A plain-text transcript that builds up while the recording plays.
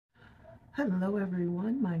Hello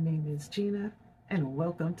everyone, my name is Gina and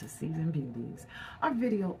welcome to Seasoned Beauties. Our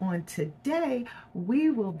video on today,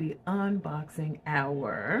 we will be unboxing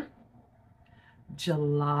our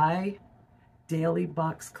July Daily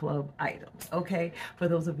Box Club items. Okay, for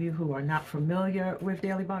those of you who are not familiar with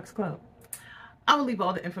Daily Box Club, I will leave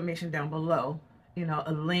all the information down below,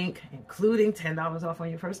 a link including $10 off on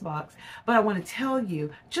your first box. But I want to tell you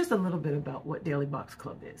just a little bit about what Daily Box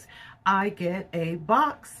Club is. I get a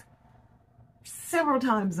box several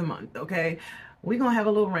times a month. Okay, we're gonna have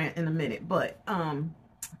a little rant in a minute, but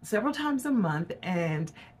several times a month,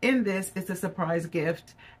 and in this it's a surprise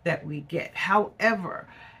gift that we get. However,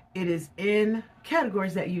 it is in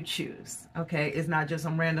categories that you choose. Okay, it's not just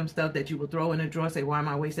some random stuff that you will throw in a drawer and say, why am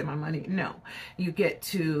I wasting my money? No, you get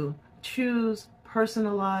to choose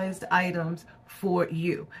personalized items for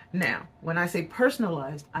you. Now, when I say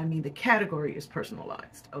personalized, I mean the category is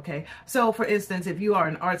personalized. Okay, so for instance, if you are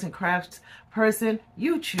an arts and crafts person,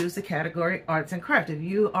 you choose the category arts and craft. If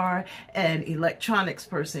you are an electronics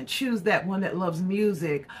person, choose that one that loves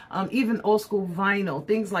music, even old school vinyl,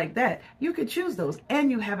 things like that. You could choose those,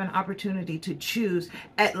 and you have an opportunity to choose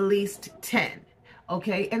at least 10.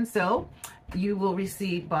 Okay, and so you will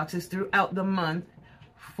receive boxes throughout the month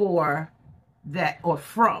for that or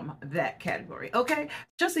from that category. Okay,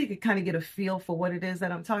 just so you can kind of get a feel for what it is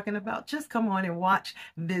that I'm talking about, just come on and watch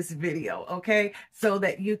this video, okay, so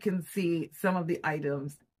that you can see some of the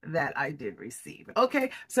items that I did receive.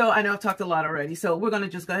 Okay, so I know I've talked a lot already, so we're going to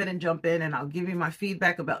just go ahead and jump in and I'll give you my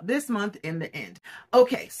feedback about this month in the end.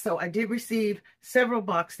 Okay, so I did receive several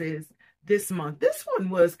boxes this month. This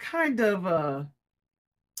one was kind of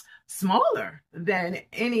smaller than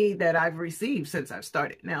any that I've received since I've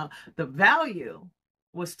started. Now, the value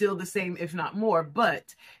was still the same, if not more,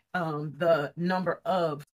 but the number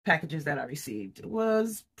of packages that I received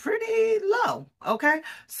was pretty low. Okay,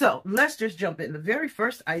 so let's just jump in. The very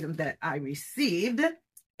first item that I received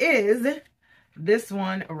is this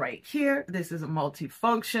one right here. This is a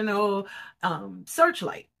multifunctional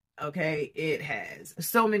searchlight. Okay, it has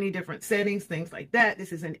so many different settings, things like that.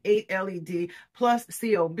 This is an 8 LED plus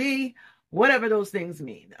COB, whatever those things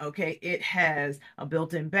mean. Okay, it has a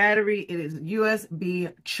built-in battery. It is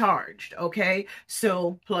USB charged. Okay,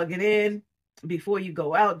 so plug it in before you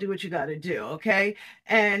go out. Do what you got to do. Okay,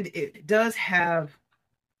 and it does have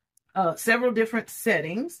several different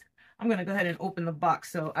settings. I'm going to go ahead and open the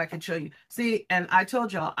box so I can show you. See, and I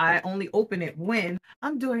told y'all I only open it when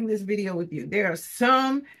I'm doing this video with you. There are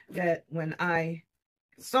some that when I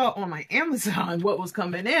saw on my Amazon what was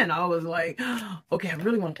coming in, I was like, okay, I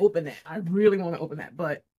really want to open that. I really want to open that.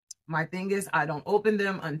 But my thing is, I don't open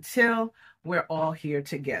them until we're all here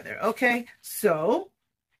together. Okay, so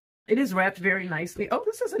it is wrapped very nicely. Oh,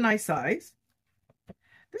 this is a nice size.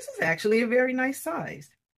 This is actually a very nice size.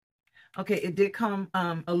 Okay, it did come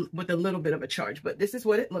with a little bit of a charge, but this is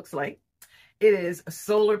what it looks like. It is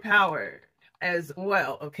solar powered as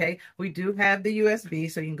well, okay? We do have the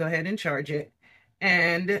USB, so you can go ahead and charge it.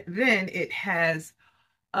 And then it has,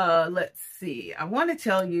 let's see, I want to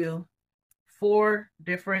tell you 4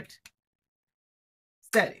 different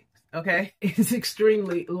settings, okay? It's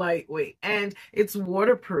extremely lightweight, and it's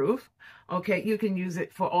waterproof, okay? You can use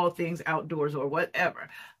it for all things outdoors or whatever.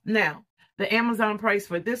 Now, the Amazon price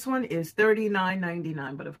for this one is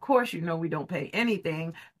 $39.99, but of course, you know we don't pay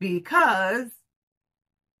anything because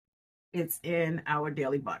it's in our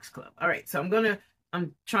Daily Box Club. All right, so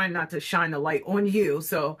I'm trying not to shine a light on you.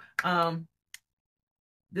 So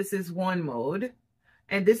this is one mode,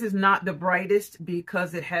 and this is not the brightest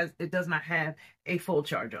because it does not have a full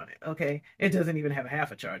charge on it. Okay, it doesn't even have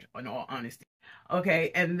half a charge, in all honesty. Okay,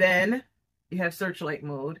 and then you have searchlight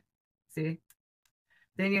mode. See,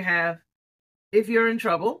 then you have if you're in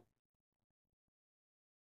trouble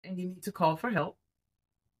and you need to call for help.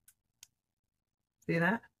 See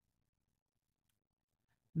that?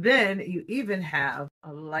 Then you even have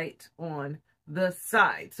a light on the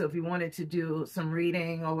side. So if you wanted to do some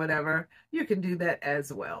reading or whatever, you can do that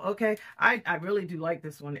as well. Okay, I really do like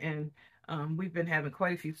this one, and we've been having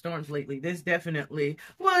quite a few storms lately. This definitely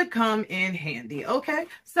would come in handy. Okay,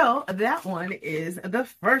 so that one is the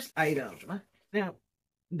first item. Now,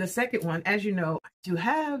 the second one, as you know, I do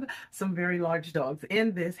have some very large dogs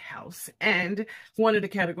in this house, and one of the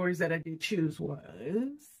categories that I did choose was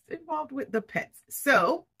involved with the pets.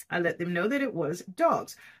 So I let them know that it was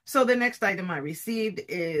dogs. So the next item I received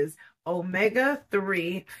is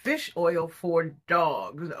omega-3 fish oil for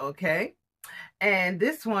dogs, okay? And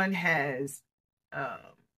this one has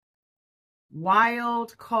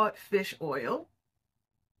wild caught fish oil.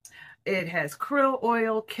 It has krill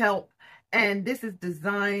oil, kelp, and this is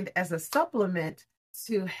designed as a supplement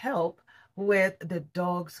to help with the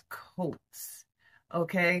dog's coats.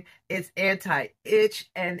 Okay, it's anti-itch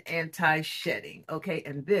and anti-shedding. Okay,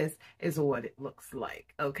 and this is what it looks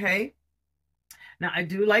like. Okay, now I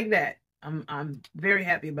do like that. I'm very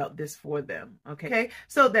happy about this for them. Okay,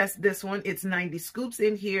 so that's this one. It's 90 scoops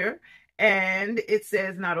in here. And it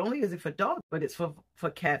says not only is it for dogs, but it's for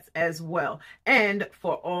cats as well. And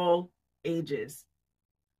for all ages.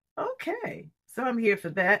 Okay, so I'm here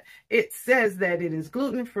for that. It says that it is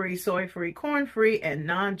gluten-free, soy-free, corn-free, and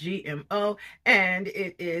non-GMO, and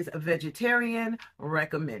it is vegetarian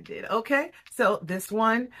recommended. Okay, so this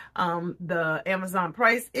one, the Amazon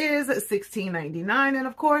price is $16.99, and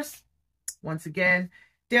of course, once again,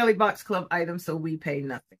 Daily Box Club item, so we pay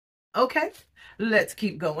nothing. Okay, let's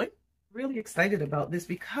keep going. Really excited about this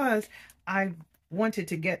because I wanted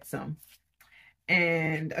to get some.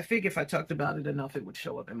 And I figure if I talked about it enough, it would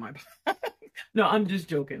show up in my No, I'm just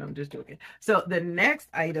joking. I'm just joking. So the next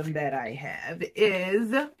item that I have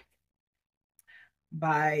is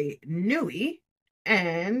by Nui.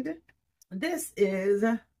 And this is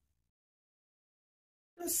the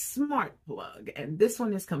smart plug. And this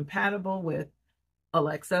one is compatible with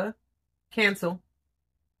Alexa, cancel.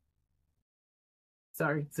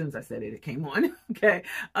 Sorry, as soon as I said it, it came on. Okay.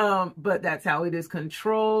 But that's how it is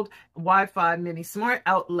controlled. Wi-Fi mini smart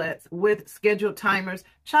outlets with scheduled timers,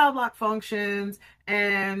 child lock functions,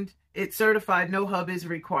 and it's certified. No hub is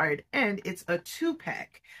required. And it's a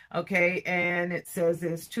 2-pack. Okay. And it says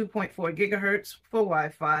it's 2.4 gigahertz for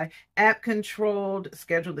Wi-Fi, app controlled,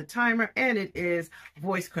 schedule the timer, and it is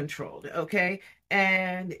voice controlled. Okay.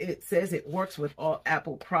 And it says it works with all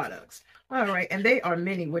Apple products. All right, and they are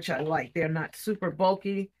mini, which I like. They're not super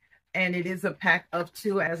bulky, and it is a pack of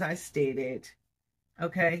 2, as I stated.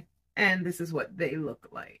 Okay, and this is what they look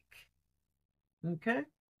like. Okay,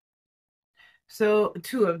 so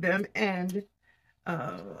 2 of them, and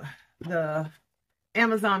the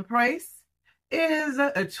Amazon price is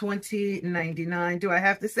 $20.99. Do I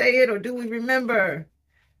have to say it, or do we remember?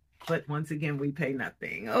 But once again, we pay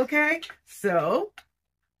nothing. Okay, so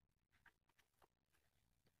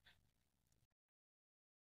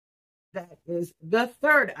that is the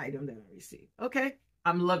third item that I received. Okay,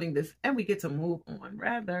 I'm loving this, and we get to move on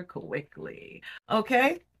rather quickly.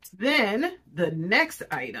 Okay, then the next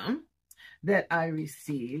item that I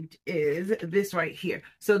received is this right here.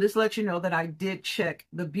 So this lets you know that I did check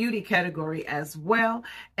the beauty category as well,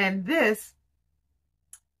 and this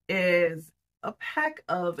is a pack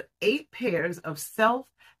of 8 pairs of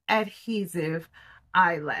self-adhesive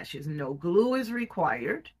eyelashes. No glue is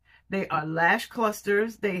required. They are lash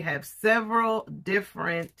clusters. They have several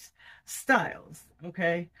different styles,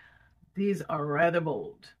 okay? These are rather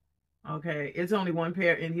bold, okay? It's only 1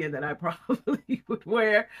 pair in here that I probably would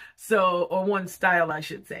wear, so, or 1 style, I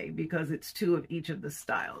should say, because it's 2 of each of the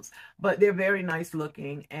styles. But they're very nice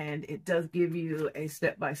looking, and it does give you a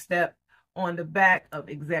step-by-step on the back of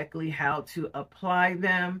exactly how to apply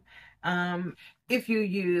them. If you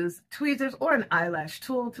use tweezers or an eyelash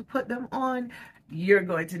tool to put them on, you're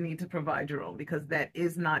going to need to provide your own because that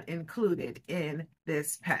is not included in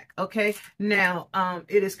this pack. Okay, now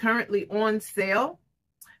it is currently on sale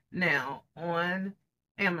now on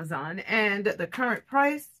Amazon, and the current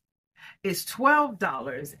price is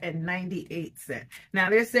 $12.98. Now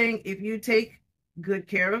they're saying if you take good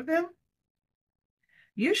care of them,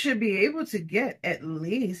 you should be able to get at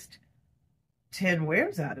least 10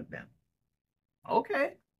 wears out of them.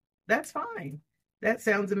 Okay, that's fine. That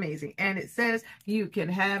sounds amazing. And it says you can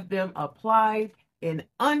have them applied in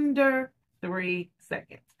under 3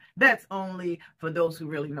 seconds. That's only for those who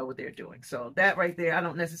really know what they're doing. So that right there, I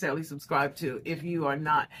don't necessarily subscribe to if you are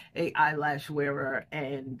not a eyelash wearer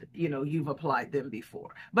and, you know, you've applied them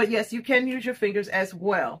before. But yes, you can use your fingers as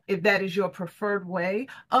well. If that is your preferred way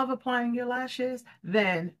of applying your lashes,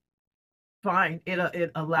 then fine.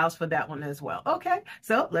 It allows for that one as well. Okay,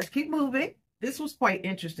 so let's keep moving. This was quite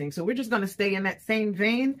interesting. So we're just going to stay in that same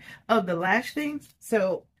vein of the lash things.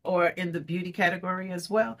 So, or in the beauty category as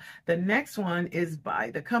well. The next one is by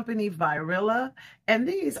the company Virilla. And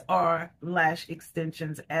these are lash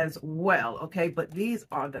extensions as well. Okay, but these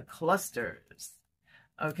are the clusters.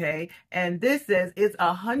 Okay, and this says it's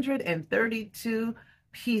 132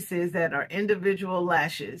 pieces that are individual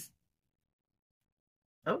lashes.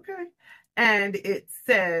 Okay, and it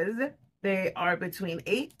says they are between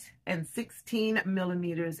 8 and 16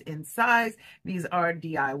 millimeters in size. These are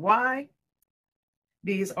DIY.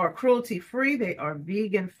 These are cruelty-free. They are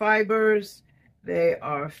vegan fibers. They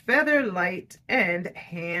are feather light and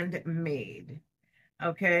handmade.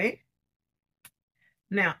 Okay.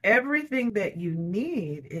 Now, everything that you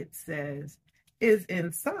need, it says, is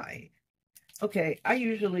inside. Okay, I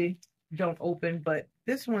usually don't open, but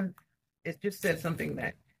this one, it just said something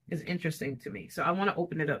that is interesting to me. So I want to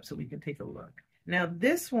open it up so we can take a look. Now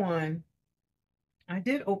this one, I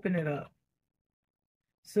did open it up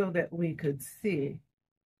so that we could see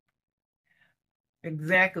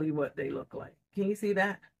exactly what they look like. Can you see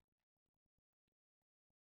that?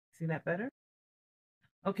 See that better?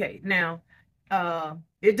 Okay, now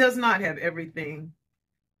it does not have everything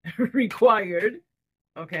required,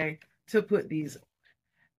 okay, to put these.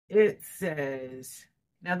 It says,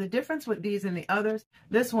 now the difference with these and the others,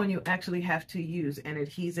 this one you actually have to use an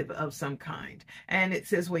adhesive of some kind. And it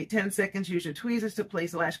says, wait 10 seconds, use your tweezers to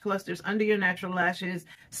place lash clusters under your natural lashes,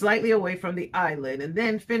 slightly away from the eyelid, and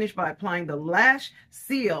then finish by applying the lash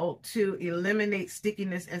seal to eliminate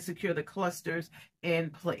stickiness and secure the clusters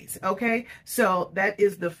in place. Okay, so that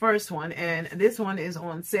is the first one, and this one is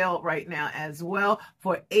on sale right now as well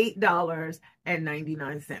for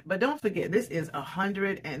 $8.99. But don't forget, this is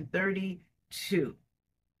 132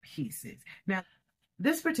 pieces. Now,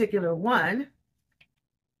 this particular one,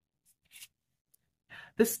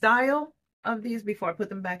 the style of these, before I put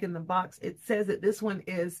them back in the box, it says that this one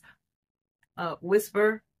is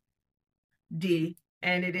Whisper D,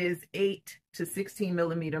 and it is 8 to 16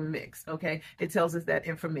 millimeter mix. Okay, it tells us that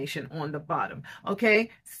information on the bottom. Okay,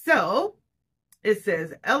 so it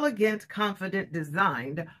says elegant, confident,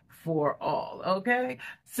 designed for all. Okay,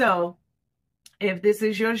 so if this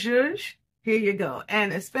is your zhuzh, here you go.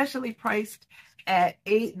 And especially priced at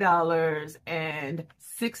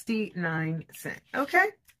 $8.69. Okay,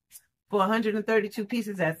 for 132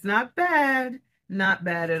 pieces, that's not bad. Not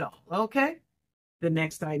bad at all. Okay, the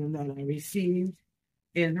next item that I received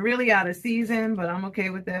is really out of season, but I'm okay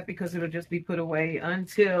with that because it'll just be put away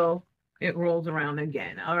until it rolls around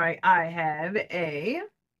again. All right, I have a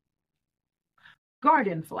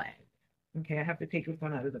garden flag. Okay, I have to take this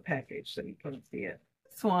one out of the package so you can see it.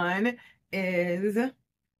 This one is a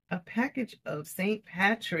package of St.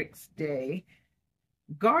 Patrick's Day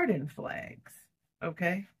garden flags.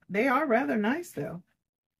 Okay, they are rather nice though.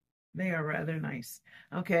 They are rather nice.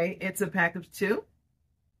 Okay, it's a pack of 2.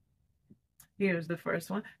 Here's the first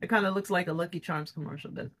one. It kind of looks like a Lucky Charms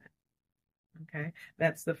commercial, doesn't it? Okay,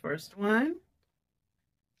 that's the first one.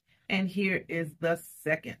 And here is the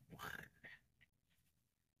second one.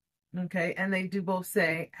 Okay, and they do both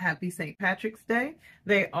say Happy St. Patrick's Day.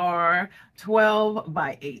 They are 12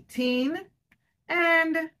 by 18,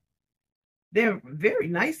 and they're very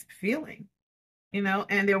nice feeling, you know,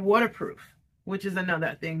 and they're waterproof, which is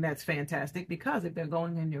another thing that's fantastic because if they're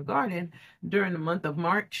going in your garden during the month of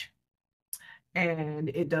March, and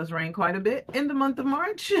it does rain quite a bit in the month of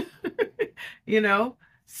March, you know,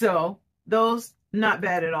 so those not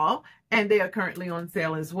bad at all, and they are currently on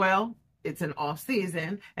sale as well. It's an off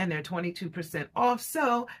season and they're 22% off.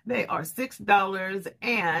 So they are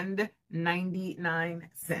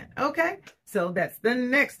 $6.99. Okay. So that's the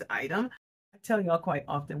next item. I tell y'all quite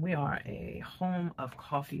often, we are a home of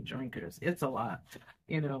coffee drinkers. It's a lot.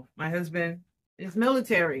 You know, my husband is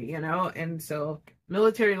military, you know, and so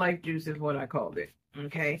military life juice is what I called it.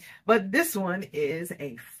 Okay. But this one is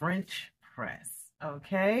a French press.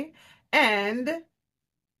 Okay. And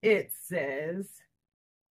it says,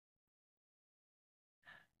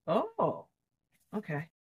 oh, okay.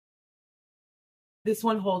 This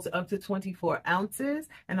one holds up to 24 ounces,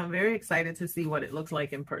 and I'm very excited to see what it looks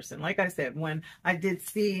like in person. Like I said, when I did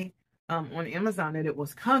see on Amazon that it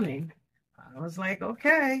was coming, I was like,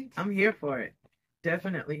 okay, I'm here for it.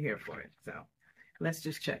 Definitely here for it. So let's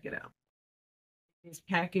just check it out. It's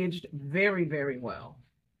packaged very, very well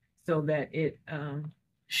so that it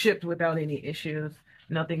shipped without any issues.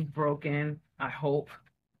 Nothing's broken, I hope.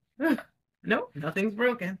 Nope, nothing's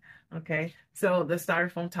broken. Okay, so the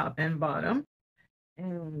styrofoam top and bottom.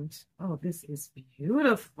 And, oh, this is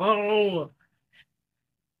beautiful.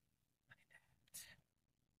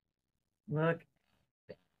 Look.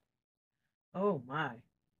 Oh, my.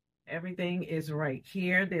 Everything is right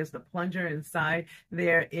here. There's the plunger inside.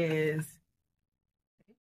 There is,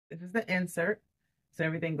 this is the insert. So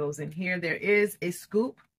everything goes in here. There is a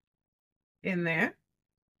scoop in there.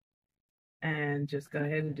 And just go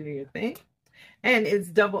ahead and do your thing. And it's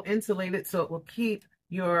double insulated, so it will keep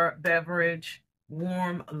your beverage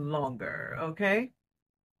warm longer, okay?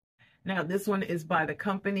 Now, this one is by the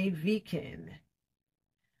company Viken.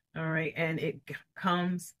 All right, and it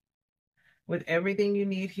comes with everything you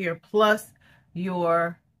need here, plus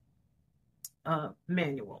your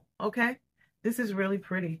manual, okay? This is really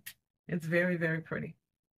pretty. It's very, very pretty.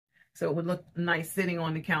 So it would look nice sitting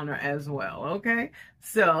on the counter as well, okay?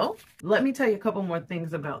 So let me tell you a couple more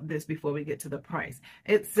things about this before we get to the price.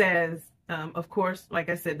 It says, of course, like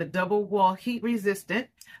I said, the double wall heat resistant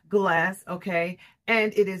glass, okay?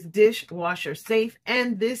 And it is dishwasher safe,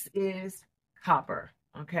 and this is copper,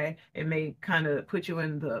 okay? It may kind of put you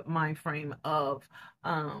in the mind frame of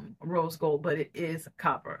rose gold, but it is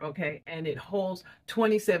copper, okay? And it holds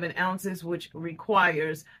 27 ounces, which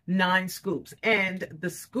requires 9 scoops. And the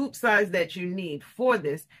scoop size that you need for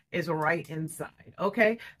this is right inside,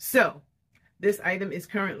 okay? So this item is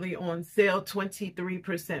currently on sale,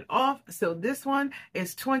 23% off. So this one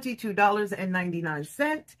is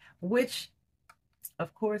 $22.99, which,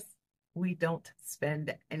 of course, we don't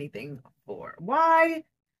spend anything for. Why?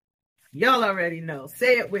 Y'all already know.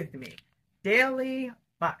 Say it with me. Daily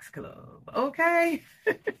Box Club. Okay?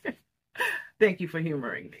 Thank you for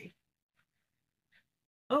humoring me.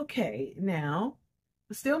 Okay, now,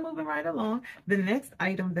 still moving right along. The next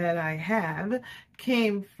item that I have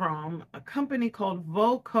came from a company called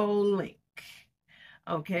VocoLink.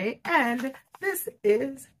 Okay, and this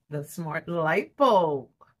is the smart light bulb.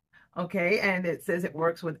 Okay, and it says it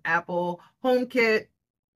works with Apple HomeKit.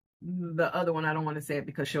 The other one, I don't want to say it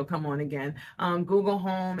because she'll come on again. Google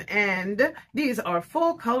Home, and these are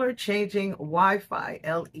full color changing Wi-Fi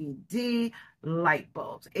LED light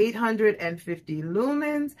bulbs, 850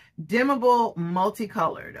 lumens, dimmable,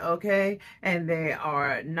 multicolored, okay? And they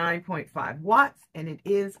are 9.5 watts, and it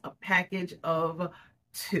is a package of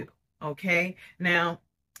 2, okay? Now,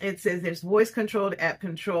 it says there's voice controlled, app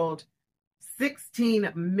controlled,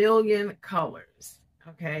 16 million colors.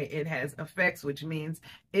 Okay, it has effects, which means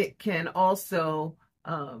it can also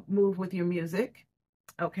move with your music.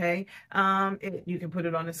 Okay, you can put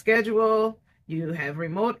it on a schedule. You have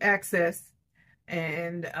remote access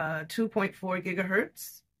and 2.4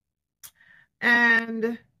 gigahertz.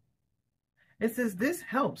 And it says this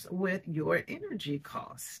helps with your energy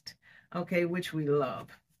cost. Okay, which we love.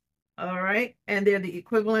 All right, and they're the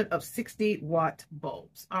equivalent of 60-watt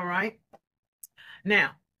bulbs. All right,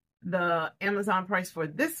 now, the Amazon price for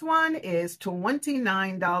this one is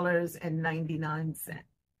 $29.99.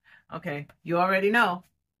 Okay, you already know.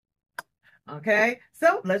 Okay,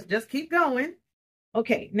 so let's just keep going.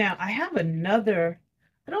 Okay, now I have another,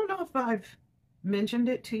 I don't know if I've mentioned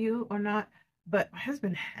it to you or not, but my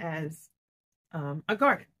husband has a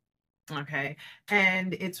garden. Okay,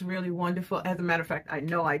 and it's really wonderful. As a matter of fact, I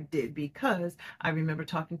know I did because I remember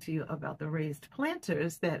talking to you about the raised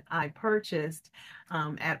planters that I purchased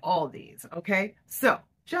at Aldi's. Okay, so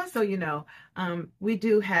just so you know, we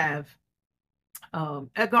do have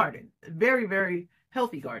a garden, very, very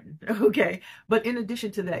healthy garden. Okay, but in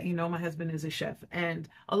addition to that, you know, my husband is a chef, and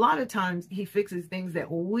a lot of times he fixes things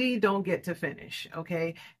that we don't get to finish.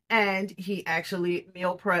 Okay, and he actually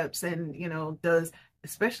meal preps and, you know, does,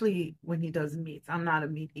 especially when he does meats. I'm not a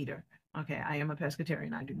meat eater. Okay, I am a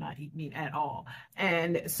pescatarian. I do not eat meat at all.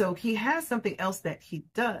 And so he has something else that he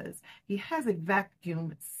does. He has a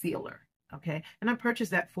vacuum sealer. Okay, and I purchased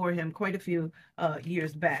that for him quite a few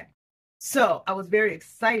years back. So I was very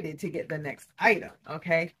excited to get the next item,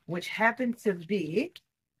 okay, which happened to be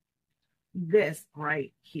this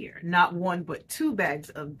right here. Not 1, but 2 bags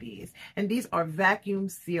of these. And these are vacuum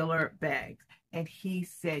sealer bags. And he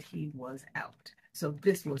said he was out. So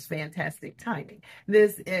this was fantastic timing.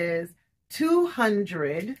 This is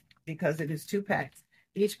 200, because it is 2 packs.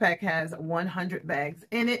 Each pack has 100 bags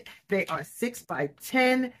in it. They are 6 by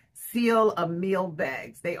 10 seal a meal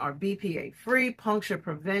bags. They are BPA free, puncture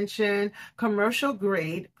prevention, commercial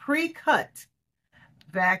grade, pre-cut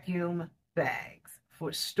vacuum bags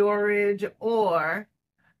for storage or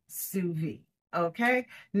sous vide. Okay.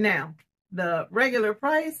 Now, the regular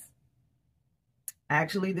price,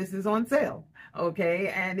 actually, this is on sale, okay?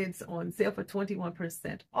 And it's on sale for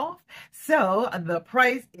 21% off. So the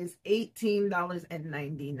price is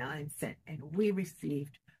 $18.99, and we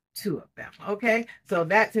received 2 of them, okay? So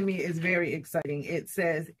that to me is very exciting. It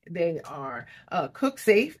says they are cook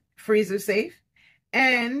safe, freezer safe,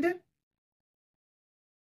 and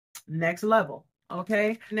next level,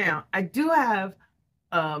 okay? Now, I do have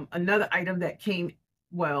another item that came,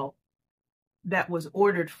 well, that was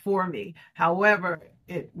ordered for me. However,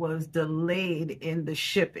 it was delayed in the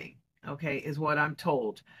shipping, okay, is what I'm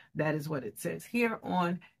told. That is what it says here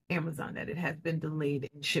on Amazon, that it has been delayed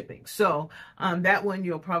in shipping. So that one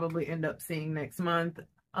you'll probably end up seeing next month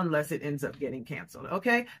unless it ends up getting canceled,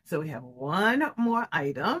 okay? So we have one more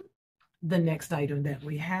item. The next item that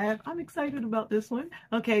we have, I'm excited about this one.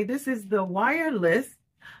 Okay, this is the wireless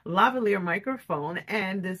lavalier microphone,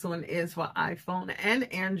 and this one is for iPhone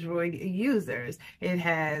and Android users. It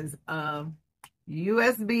has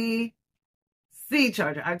USB-C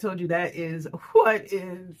charger. I told you that is what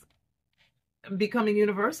is becoming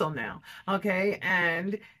universal now. Okay.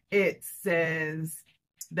 And it says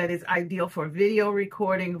that it's ideal for video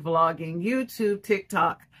recording, vlogging, YouTube,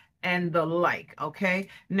 TikTok, and the like. Okay.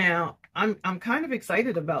 Now I'm kind of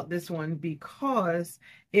excited about this one because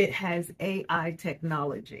it has AI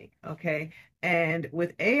technology. Okay. And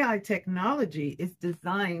with AI technology, it's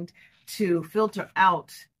designed to filter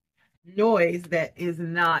out noise that is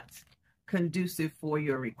not conducive for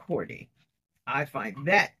your recording. I find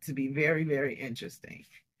that to be very, very interesting.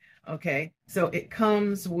 Okay, so it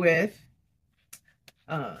comes with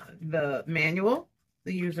the manual,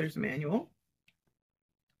 the user's manual,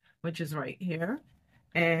 which is right here.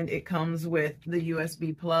 And it comes with the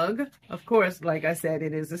USB plug. Of course, like I said,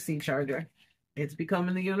 it is a C charger. It's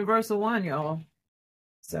becoming the universal one, y'all.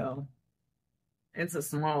 So it's a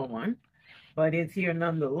small one, but it's here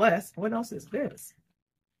nonetheless. What else is this?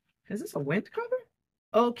 Is this a wind cover?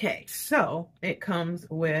 Okay, so it comes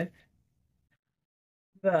with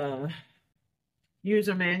the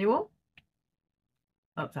user manual,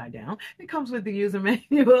 upside down. It comes with the user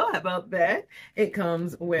manual. How about that? It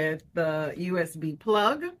comes with the USB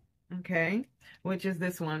plug, okay, which is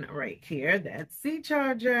this one right here. That's C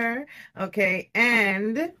charger, okay,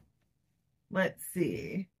 and let's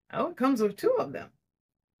see. Oh, it comes with two of them.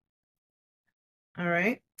 All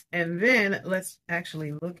right, and then let's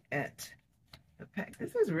actually look at the pack.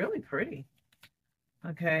 This is really pretty.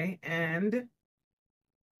 Okay, and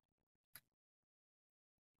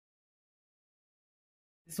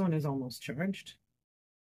this one is almost charged.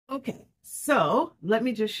 Okay, so let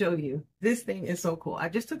me just show you. This thing is so cool. I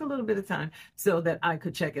just took a little bit of time so that I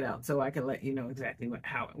could check it out, so I can let you know exactly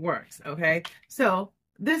how it works. Okay, so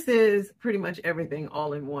this is pretty much everything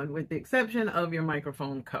all in one, with the exception of your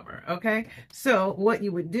microphone cover. Okay, so what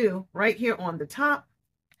you would do right here on the top,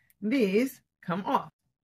 these come off.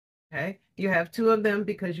 Okay, you have two of them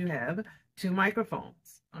because you have two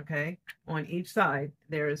microphones. Okay, on each side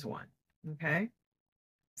there is one. Okay,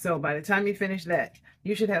 so by the time you finish that,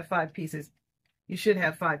 you should have 5 pieces. You should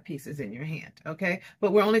have 5 pieces in your hand. Okay,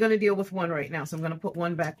 but we're only going to deal with one right now, so I'm going to put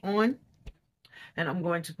one back on, and I'm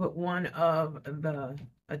going to put one of the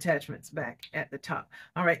attachments back at the top.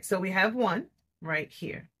 All right, so we have one right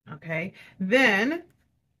here. Okay, then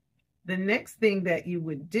the next thing that you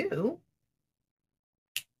would do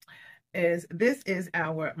is, this is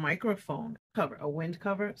our microphone cover, a wind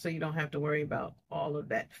cover, so you don't have to worry about all of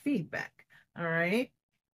that feedback. All right,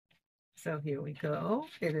 so here we go.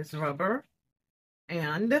 It is rubber,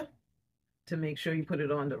 and to make sure you put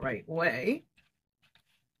it on the right way,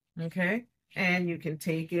 okay, and you can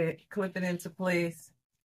take it, clip it into place,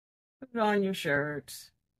 put it on your shirt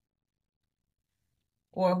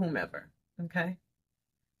or whomever. Okay,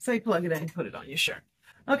 so you plug it in and put it on your shirt.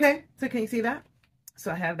 Okay, so can you see that? So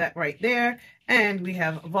I have that right there, and we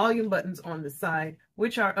have volume buttons on the side,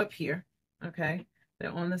 which are up here. Okay,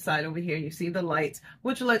 they're on the side over here. You see the lights,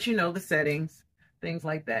 which lets you know the settings, things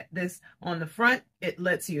like that. This on the front, it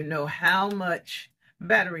lets you know how much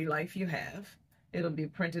battery life you have. It'll be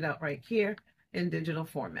printed out right here in digital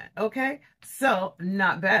format. Okay, so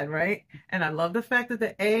not bad, right? And I love the fact that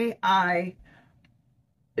the AI,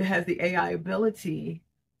 it has the AI ability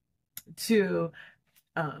to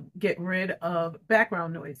get rid of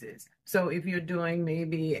background noises. So if you're doing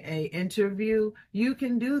maybe an interview, you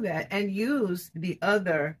can do that and use the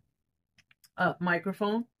other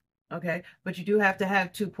microphone. Okay, but you do have to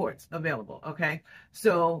have 2 ports available. Okay,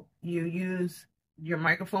 so you use your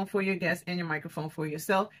microphone for your guest and your microphone for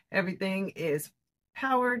yourself. Everything is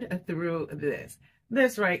powered through this.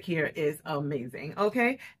 This right here is amazing.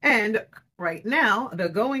 Okay, and right now the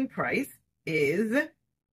going price is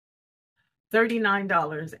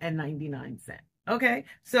 $39.99. Okay,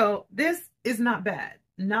 so this is not bad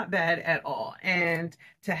at all. And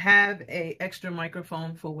to have a extra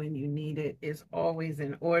microphone for when you need it is always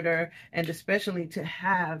in order, and especially to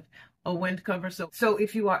have a wind cover. So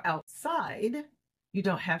if you are outside, you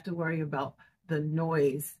don't have to worry about the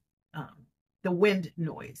noise, the wind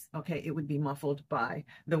noise. Okay, it would be muffled by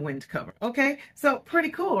the wind cover. Okay, so pretty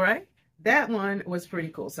cool, right? That one was pretty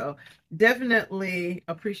cool. So definitely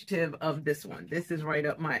appreciative of this one. This is right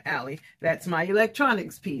up my alley. That's my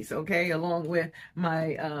electronics piece, okay, along with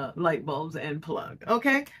my light bulbs and plug.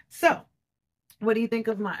 Okay, so what do you think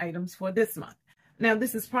of my items for this month? Now,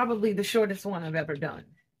 this is probably the shortest one I've ever done.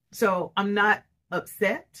 So I'm not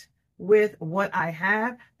upset with what I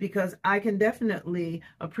have, because I can definitely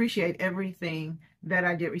appreciate everything that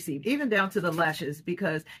I did receive, even down to the lashes,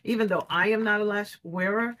 because even though I am not a lash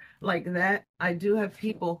wearer like that, I do have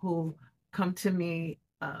people who come to me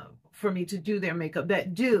for me to do their makeup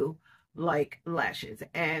that do like lashes.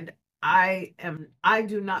 And I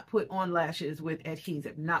do not put on lashes with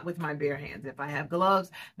adhesive, not with my bare hands. If I have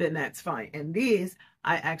gloves, then that's fine. And these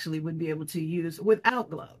I actually would be able to use without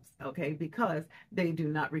gloves, okay, because they do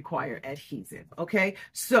not require adhesive, okay?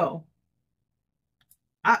 So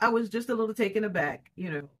I was just a little taken aback,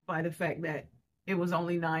 by the fact that it was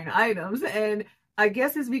only 9 items. And I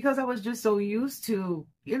guess it's because I was just so used to,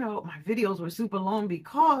 my videos were super long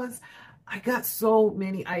because I got so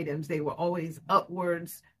many items. They were always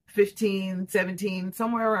upwards 15, 17,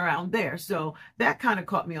 somewhere around there. So that kind of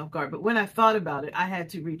caught me off guard. But when I thought about it, I had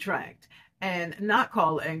to retract and not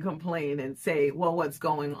call and complain and say, well, what's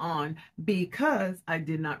going on? Because I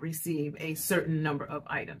did not receive a certain number of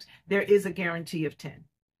items. There is a guarantee of 10.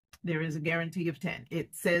 There is a guarantee of 10. It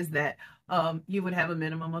says that you would have a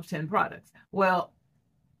minimum of 10 products. Well,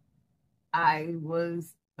 I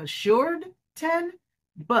was assured 10,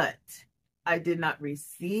 but I did not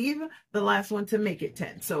receive the last one to make it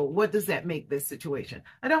 10. So what does that make this situation?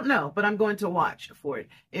 I don't know, but I'm going to watch for it.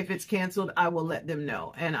 If it's canceled, I will let them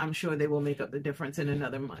know, and I'm sure they will make up the difference in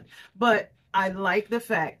another month. But I like the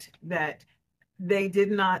fact that they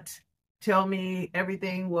did not tell me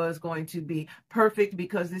everything was going to be perfect,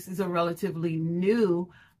 because this is a relatively new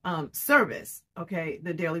service, okay,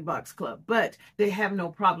 the Daily Box Club, but they have no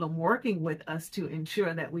problem working with us to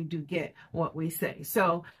ensure that we do get what we say.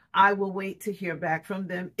 So I will wait to hear back from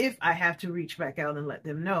them. If I have to reach back out and let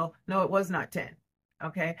them know, no, it was not 10.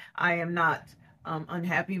 Okay, I am not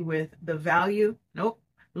unhappy with the value. Nope,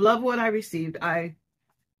 love what I received.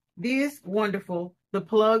 These wonderful. The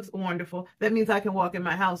plugs, wonderful. That means I can walk in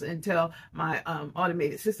my house and tell my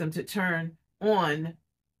automated system to turn on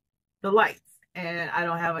the lights, and I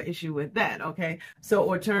don't have an issue with that, okay? So,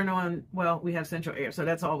 or turn on, well, we have central air, so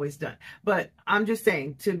that's always done. But I'm just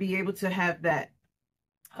saying, to be able to have that,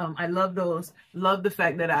 I love those. Love the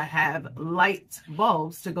fact that I have light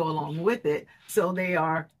bulbs to go along with it. So they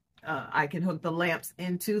are, I can hook the lamps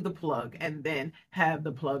into the plug and then have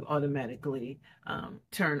the plug automatically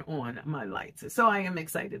turn on my lights. So I am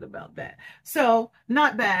excited about that. So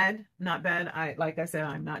not bad, not bad. Like I said,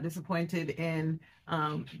 I'm not disappointed in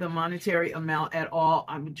the monetary amount at all.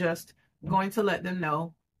 I'm just going to let them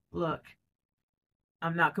know, look,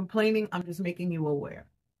 I'm not complaining. I'm just making you aware.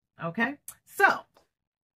 Okay. So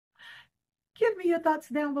give me your thoughts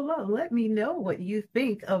down below. Let me know what you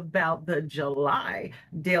think about the July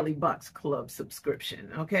Daily Box Club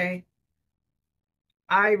subscription, okay?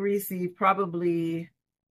 I received probably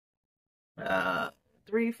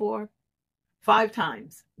 3, 4, 5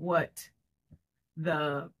 times what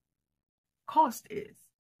the cost is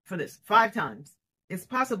for this. 5 times. It's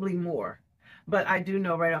possibly more, but I do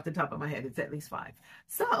know right off the top of my head it's at least 5.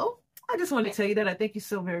 So I just want to tell you that I thank you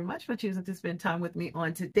so very much for choosing to spend time with me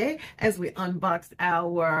on today as we unboxed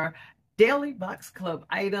our Daily Box Club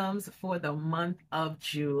items for the month of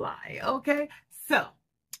July. Okay, so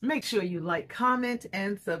make sure you like, comment,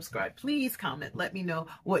 and subscribe. Please comment. Let me know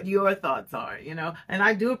what your thoughts are, And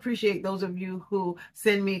I do appreciate those of you who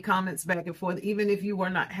send me comments back and forth. Even if you were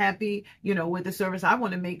not happy, with the service, I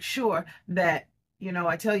want to make sure that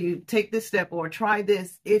I tell you, take this step or try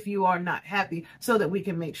this if you are not happy, so that we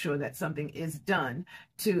can make sure that something is done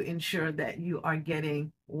to ensure that you are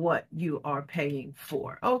getting what you are paying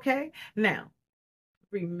for. Okay? Now,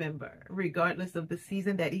 remember, regardless of the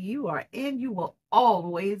season that you are in, you will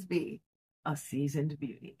always be a seasoned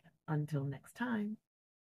beauty. Until next time.